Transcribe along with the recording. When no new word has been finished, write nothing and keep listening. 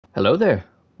Hello there.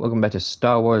 Welcome back to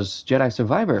Star Wars Jedi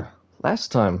Survivor.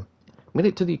 Last time, made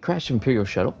it to the crashed Imperial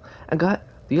shuttle and got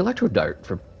the Electro Dart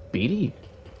for BD.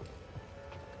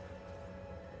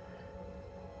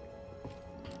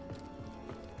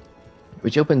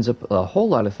 Which opens up a whole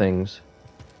lot of things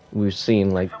we've seen,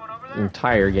 like, the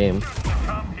entire game.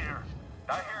 Come here.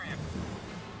 I hear you.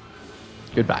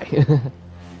 Goodbye. Hey, do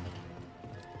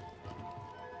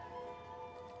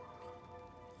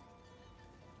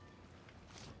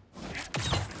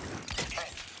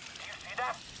you see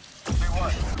that? See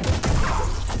what?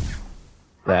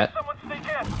 That. Someone sneak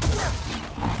in.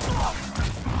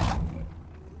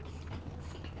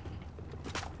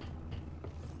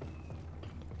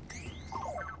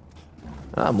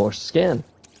 Ah, more scan.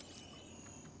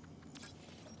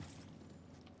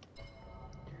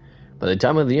 By the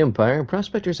time of the Empire,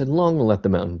 prospectors had long left the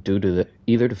mountain due to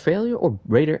either to failure or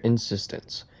raider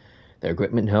insistence. Their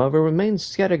equipment, however, remained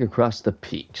scattered across the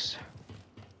peaks.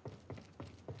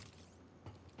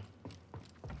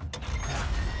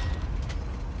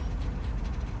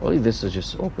 Well, this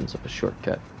just opens up a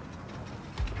shortcut.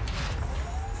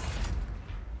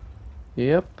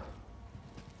 Yep.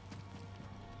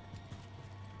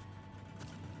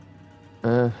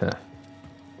 Uh-huh.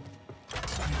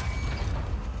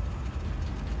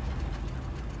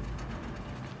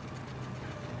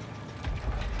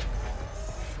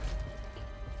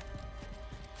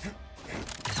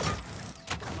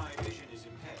 My vision is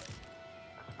impaired.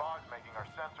 The fog's making our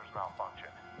sensors malfunction.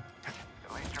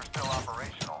 At least you're still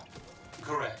operational.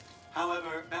 Correct.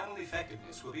 However, battle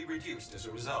effectiveness will be reduced as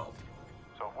a result.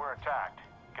 So if we're attacked,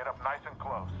 get up nice and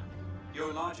close.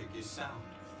 Your logic is sound.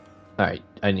 Alright,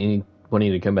 I want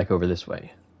you to come back over this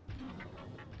way.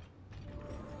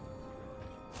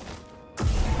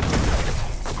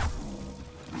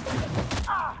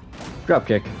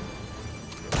 Dropkick.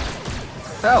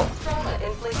 Oh!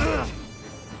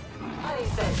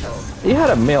 He had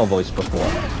a male voice before.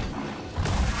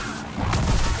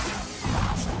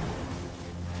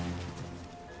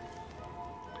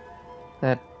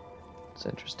 That's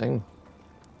interesting.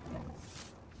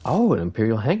 Oh, an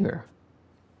Imperial hangar.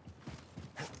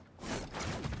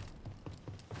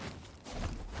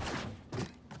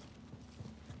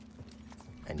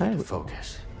 I need to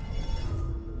focus.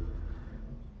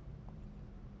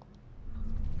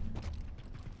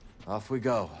 Off we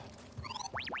go.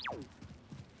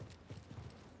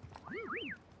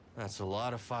 That's a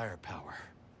lot of firepower.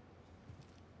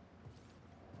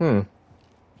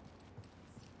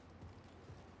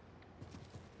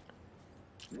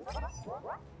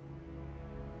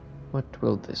 What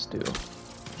will this do?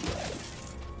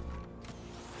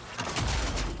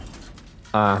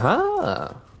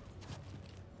 Aha!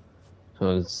 So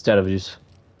instead of just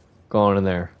going in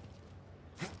there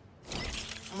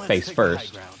face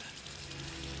first.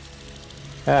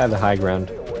 Ah, the high ground.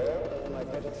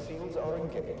 Magnetic seals are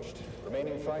engaged.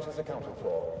 Remaining fighters accounted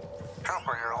for.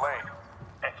 Trooper, you're late.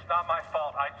 It's not my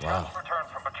fault. I just returned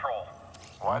from patrol.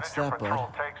 Why What's did your that, bud? patrol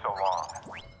take so long?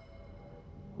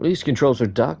 Release controls are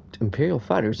docked Imperial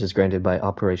fighters is granted by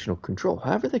operational control.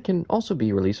 However, they can also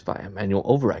be released via manual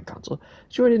override console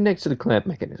situated next to the clamp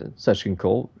mechanism. Such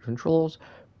controls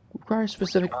require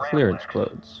specific clearance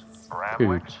codes.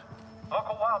 Bramwicks?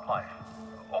 Local wildlife.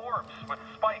 Orbs with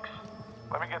spikes.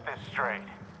 Let me get this straight.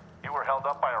 You were held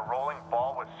up by a rolling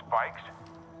ball with spikes?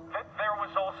 There was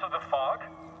also the fog?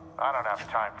 I don't have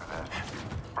time for this.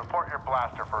 Report your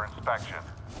blaster for inspection.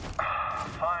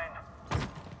 Fine.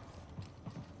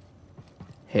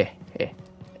 Heh, heh,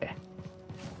 heh.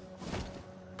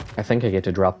 I think I get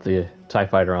to drop the TIE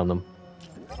fighter on them.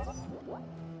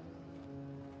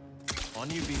 On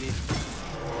you, BD.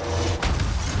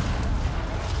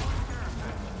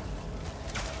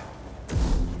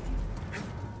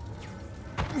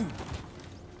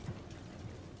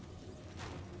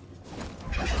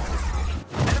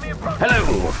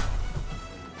 Hello!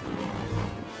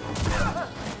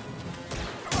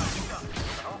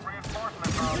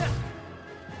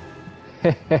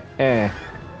 Heh.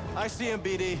 I see him,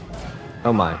 BD.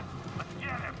 Oh my.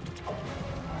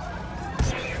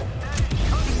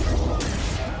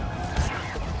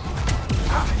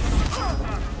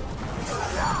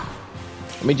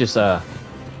 Let me just see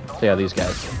how these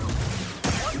guys.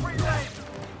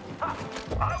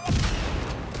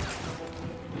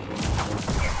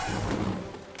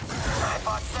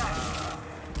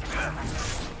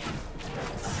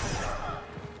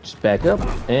 Just back up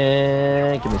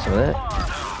and give me some of that.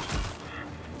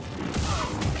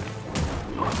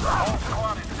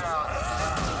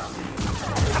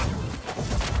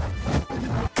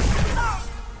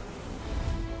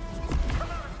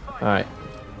 Alright.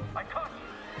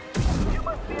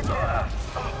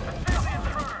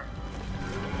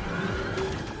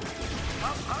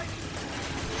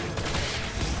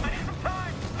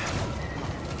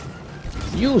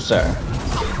 You, sir,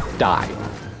 die.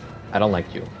 I don't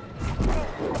like you.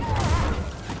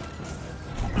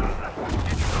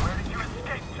 Where did you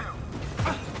escape to?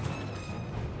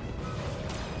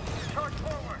 Charge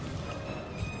forward.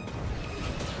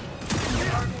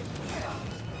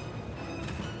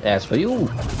 As for you,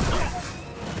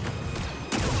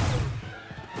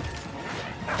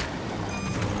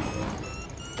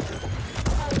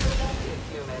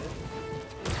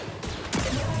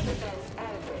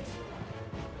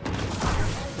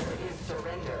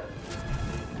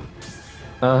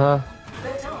 uh-huh.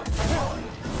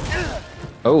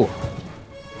 Oh.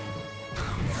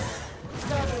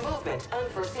 Starting movement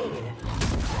unforeseen.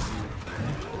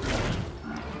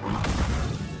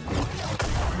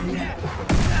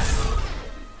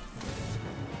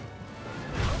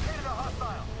 Located a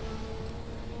hostile.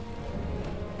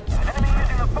 Enemy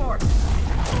using the force.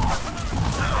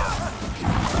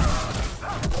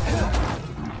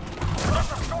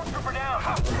 That's a stormtrooper down.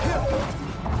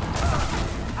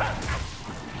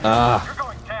 You're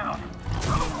going down.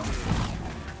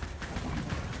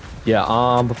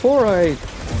 Yeah, before I...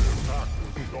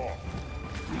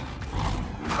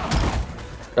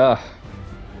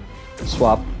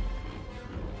 swap.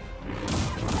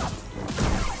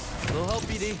 Little help,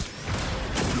 BD.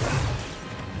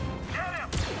 Get him.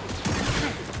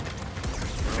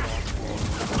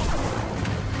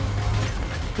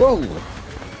 Whoa!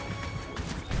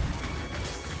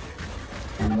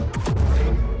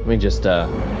 Let me just,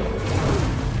 Damage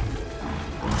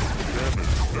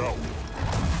no.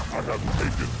 I have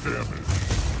taken damage.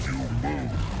 You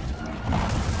move.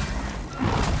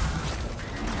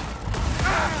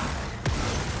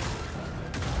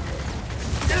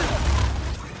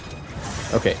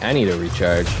 okay, I need a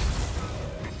recharge.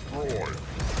 Destroy.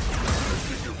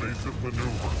 Making evasive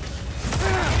maneuvers.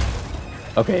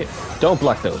 Okay, don't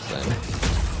block those then.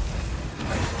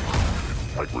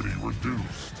 Integrity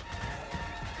reduced.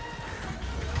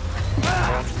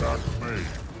 Contact made.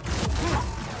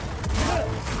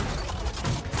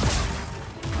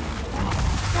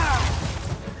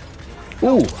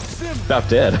 Ooh, about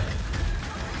dead.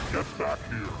 Get back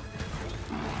here.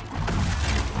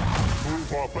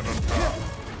 Move up and attack.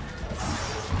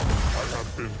 I have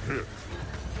been hit.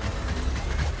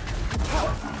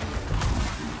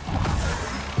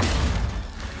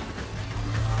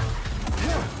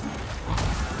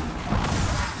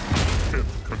 Hit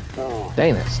confirmed.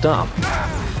 Dang it, stop.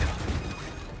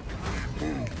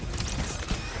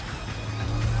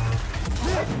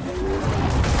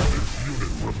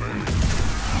 Unit remains.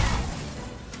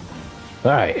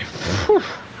 Alright.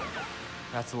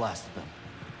 That's the last of them.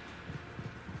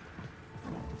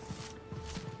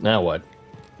 Now what?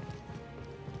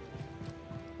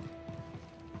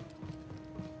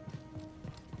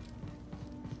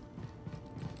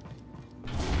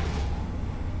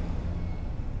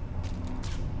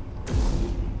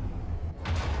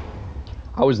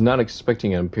 I was not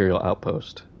expecting an Imperial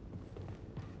outpost.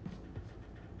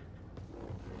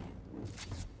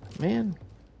 Man.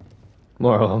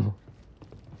 More of them.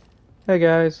 Hey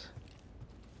guys.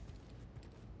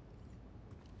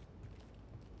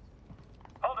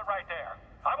 Hold it right there.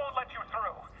 I won't let you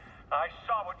through. I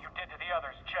saw what you did to the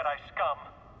others, Jedi scum.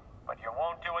 But you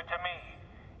won't do it to me.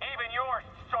 Even your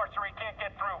sorcery can't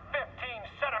get through 15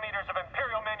 centimeters of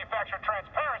Imperial manufactured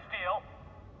transparent steel.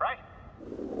 Right?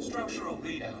 Structural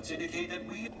readouts indicate that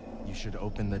we... You should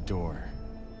open the door.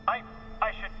 I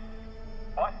should...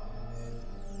 What?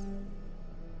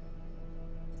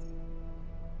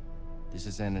 This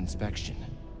is an inspection.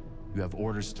 You have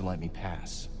orders to let me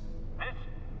pass. This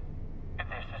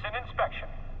is an inspection.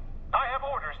 I have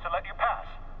orders to let you pass.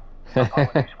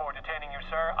 Apologies for detaining you,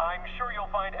 sir. I'm sure you'll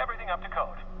find everything up to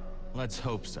code. Let's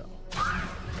hope so.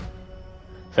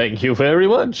 Thank you very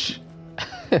much.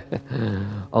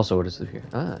 Also, what is it here?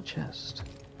 Ah, chest.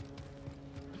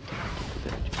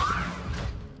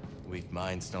 Weak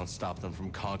minds don't stop them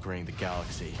from conquering the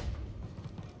galaxy.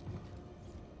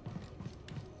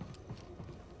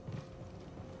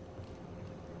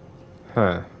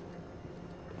 Huh.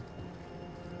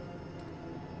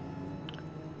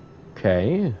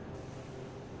 Okay.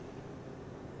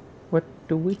 What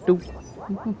do we do?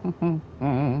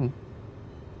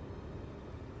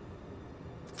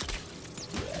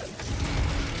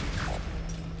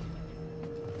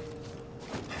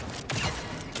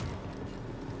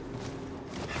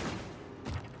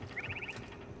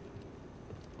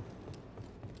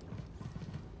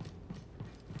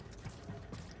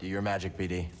 Do your magic,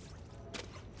 BD.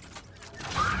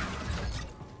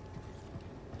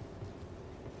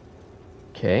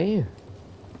 Okay.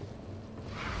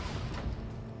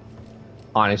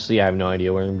 Honestly, I have no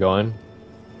idea where I'm going.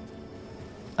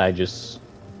 I just...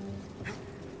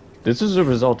 This is a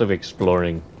result of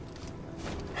exploring.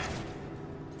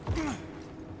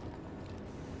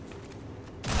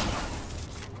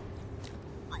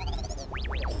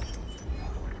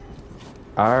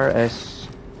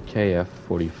 RSKF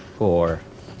 44.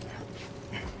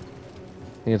 I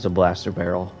think it's a blaster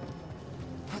barrel.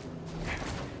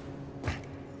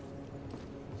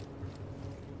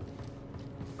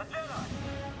 The Jedi,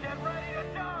 get ready to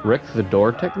die! Rick the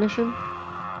door technician?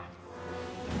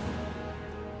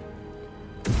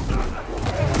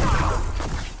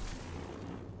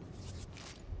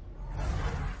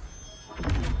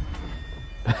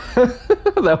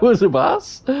 That was a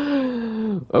boss?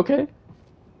 Okay.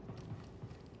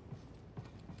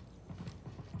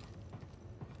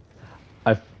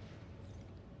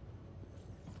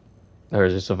 There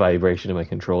was just a vibration in my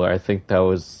controller. I think that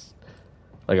was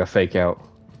like a fake out.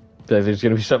 That there's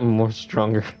gonna be something more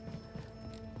stronger.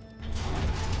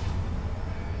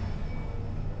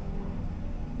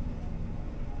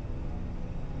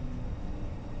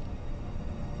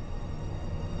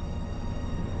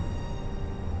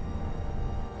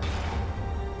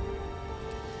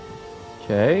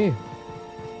 Okay.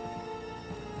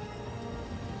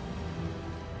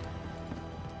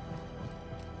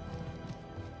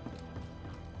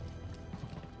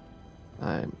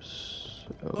 I'm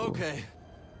so... Okay,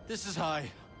 this is high.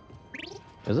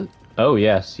 Is it? Oh,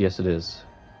 yes. Yes, it is.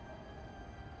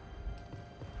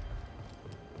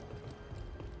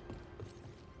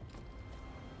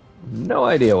 No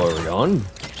idea where we're going.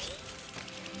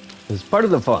 It's part of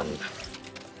the fun.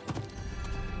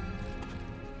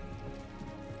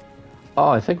 Oh,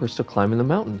 I think we're still climbing the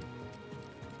mountain.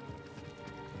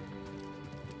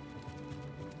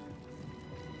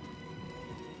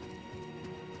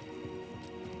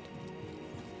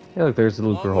 Yeah, look, there's the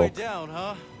looper Long way hole. down,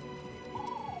 huh?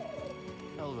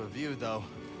 Hell of a view, though.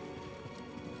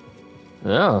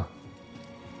 Yeah.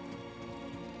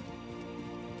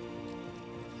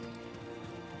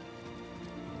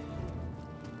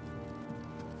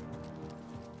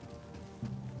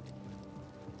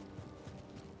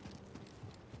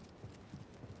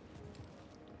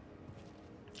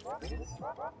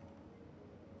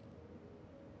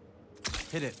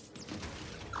 Hit it.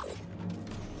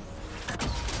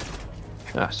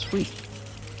 Ah, sweet.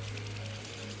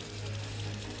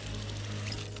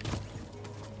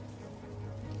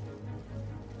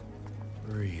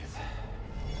 Breathe.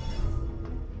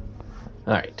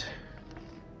 All right.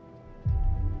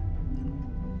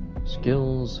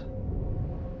 Skills.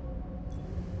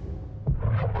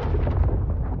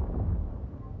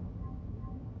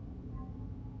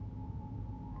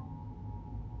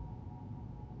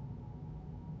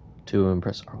 To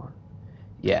impress R1.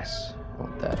 Yes, I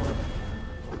want that.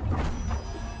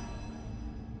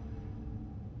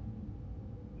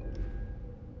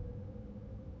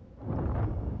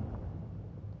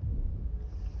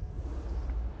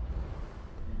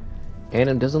 And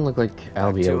it doesn't look like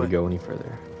I'll be Back to able to it. go any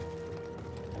further.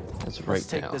 That's right Let's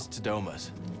take now. this to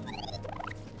Doma's.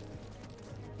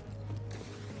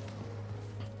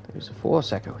 There's a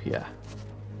force echo here.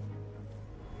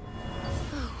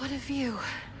 Oh, what a view.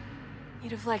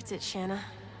 You'd have liked it, Shanna.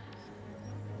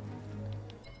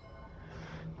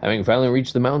 Having finally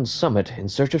reached the mountain's summit in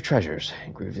search of treasures,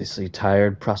 a grievously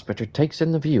tired prospector takes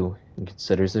in the view and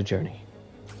considers the journey.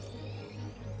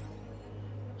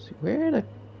 Let's see, where the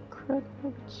crap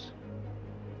nuggets?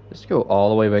 Just go all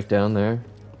the way back down there.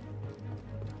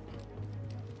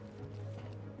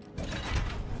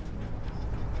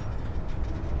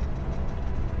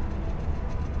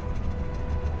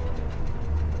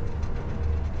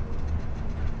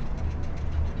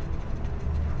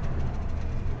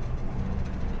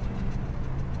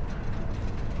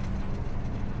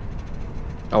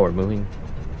 Oh, we're moving.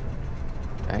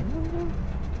 Diagonally?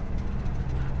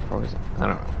 Or is it? I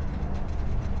don't know.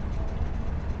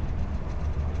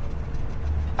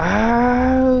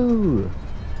 Ow!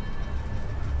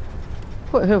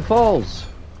 Foothill Falls.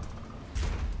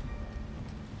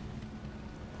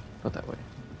 Not that way.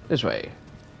 This way.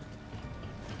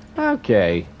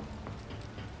 Okay.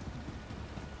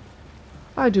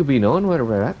 I do be knowing where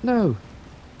we're at now.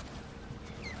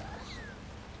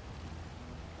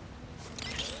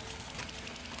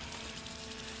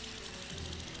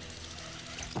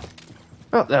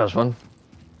 Oh, that was fun.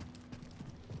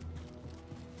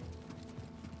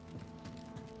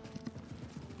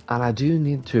 And I do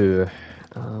need to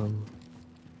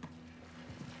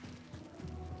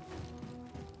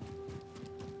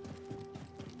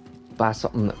buy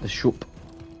something at the shop.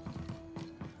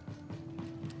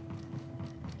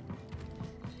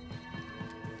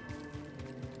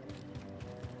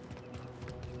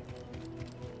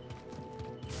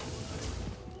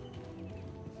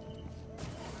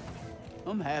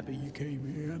 I'm happy you came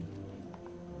in.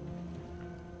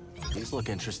 These look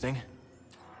interesting.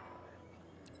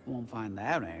 Won't find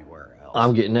that anywhere else.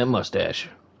 I'm getting that mustache.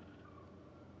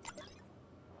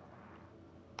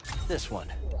 This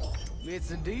one.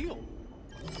 It's a deal.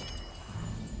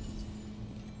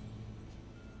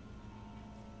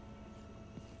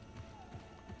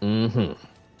 Mm-hmm.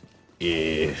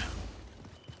 Yeah.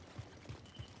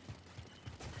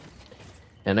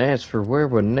 And as for where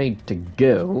we need to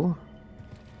go...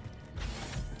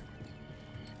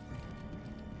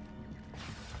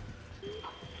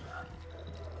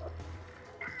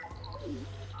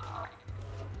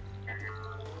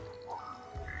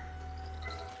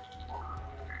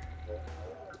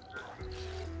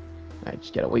 I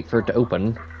just gotta wait for it to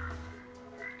open.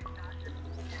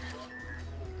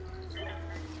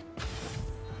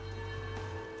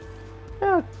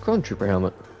 Ah, clone trooper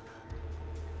helmet.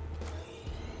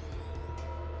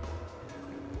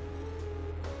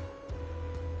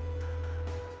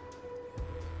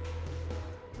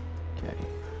 Okay.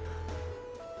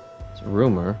 It's a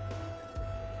rumor.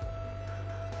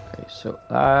 Okay, so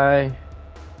I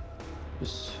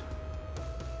just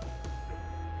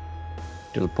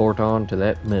teleport on to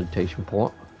that meditation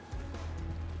point.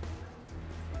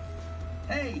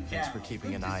 Hey, Thanks for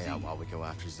keeping an eye out while we go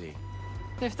after Z.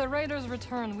 If the raiders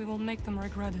return, we will make them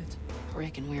regret it.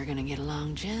 Reckon we're gonna get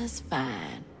along just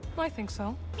fine. I think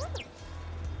so.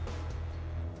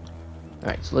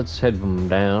 Alright, so let's head them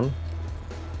down.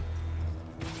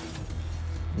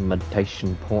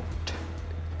 Meditation point.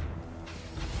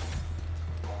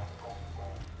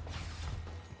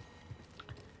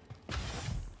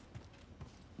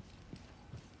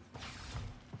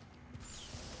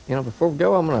 You know, before we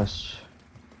go, I'm gonna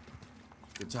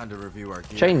Good time to review our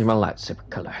gear. change my lightsaber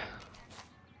color.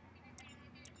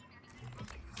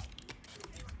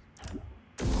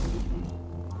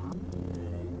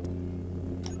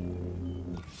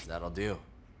 That'll do.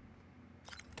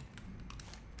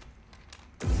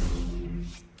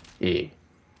 Yeah.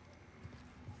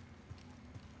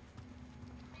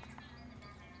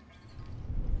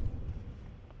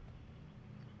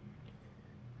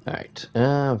 Alright,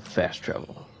 fast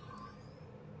travel.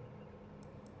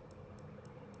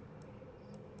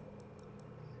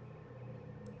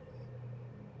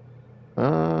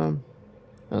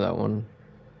 That one.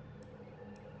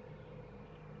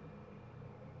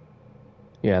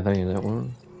 Yeah, I think that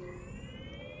one.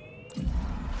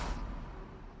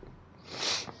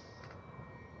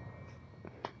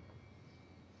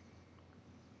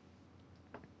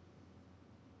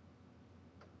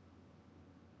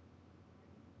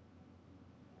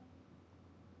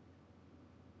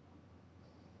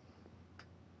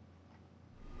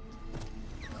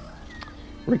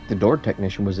 Rick the door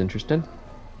technician was interesting.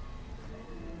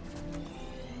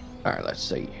 Alright, let's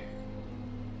see.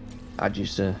 I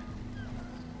just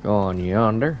go on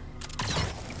yonder.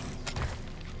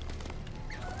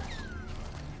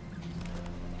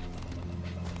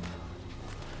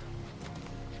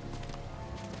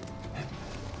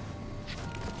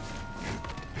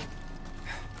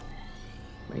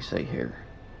 Let me see here.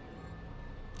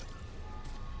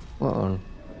 What one?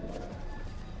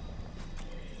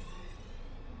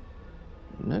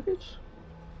 Nuggets?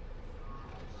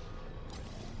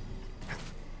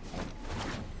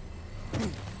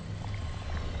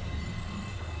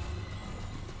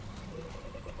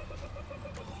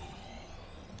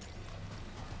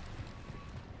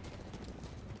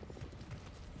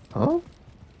 Huh?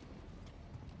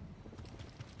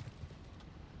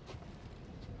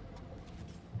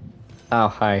 Oh,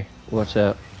 hi. What's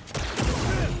up?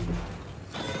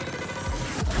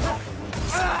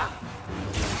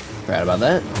 Right about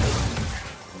that.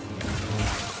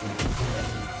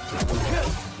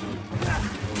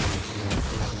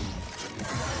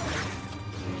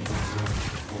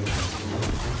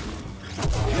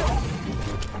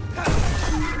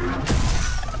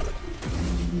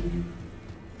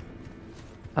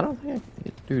 I don't think I can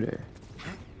get through there.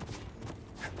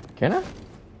 Can I?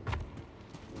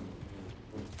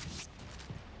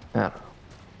 I don't know.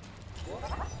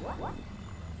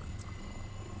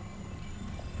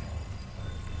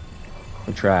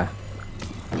 We'll try.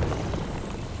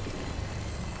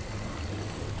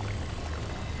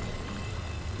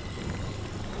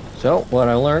 So, what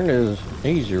I learned is an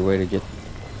easier way to get...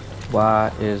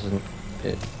 Why isn't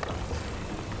it...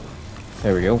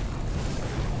 There we go.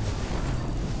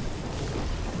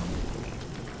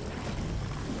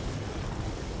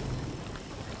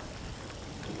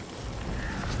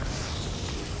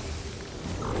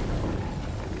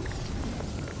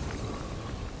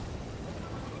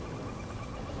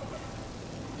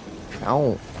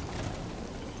 Ow.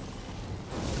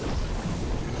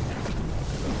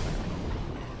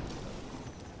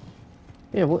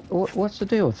 Yeah, what's the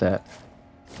deal with that?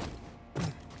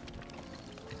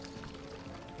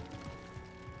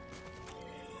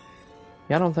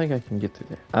 Yeah, I don't think I can get through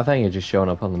there. I think it's just showing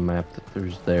up on the map that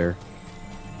there's there.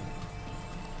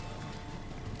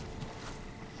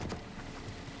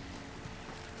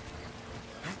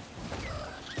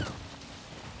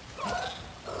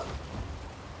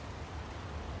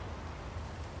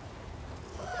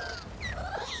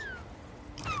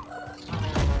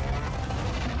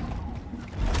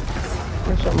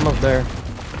 There's something up there.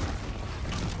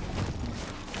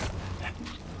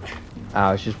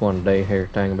 Oh, it's just one day here,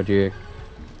 thingamajig.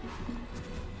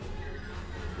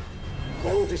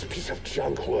 Why would this piece of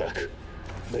junk work?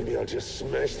 Maybe I'll just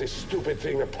smash this stupid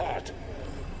thing apart.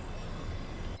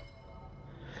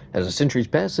 As the centuries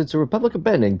passed since the Republic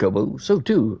abandoned Kobo, so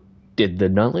too did the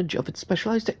knowledge of its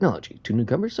specialized technology. To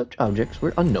newcomers, such objects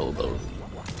were unknowable.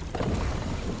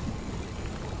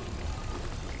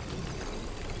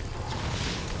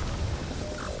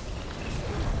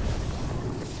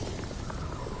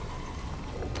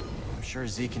 I'm sure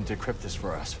Z can decrypt this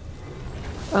for us.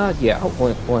 Yeah,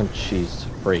 once she's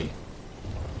free.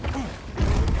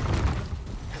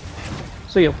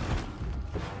 See you.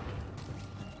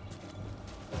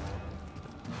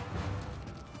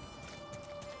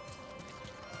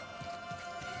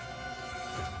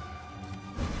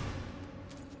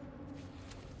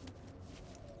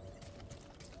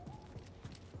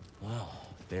 Well,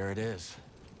 there it is.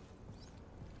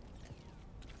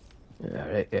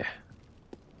 Alright, yeah.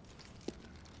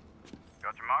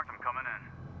 Got your mark, I'm coming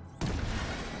in.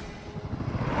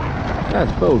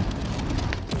 That's Bode.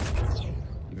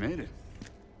 You made it.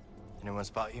 Anyone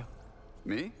spot you?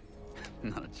 Me?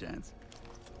 Not a chance.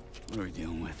 What are we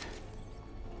dealing with?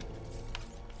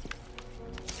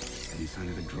 Any sign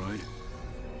of the droid?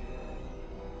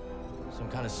 Some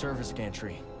kind of service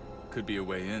gantry. Could be a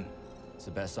way in. It's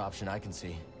the best option I can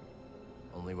see.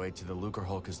 Only way to the Lucre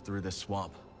Hulk is through this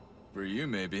swamp. For you,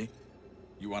 maybe.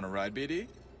 You want to ride, BD?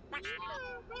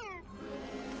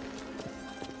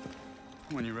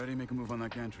 When you're ready, make a move on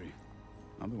that gantry.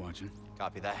 I'll be watching.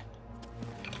 Copy that.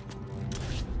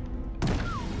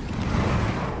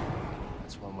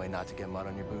 That's one way not to get mud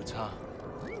on your boots, huh?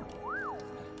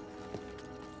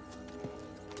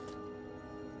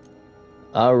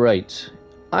 Alright.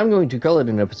 I'm going to call it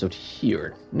an episode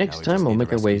here. Next Now we time just we'll need make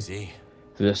to our way rescue Z.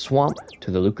 through the swamp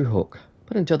to the Lucre Hulk.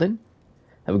 But until then,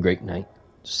 have a great night.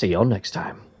 See y'all next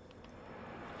time.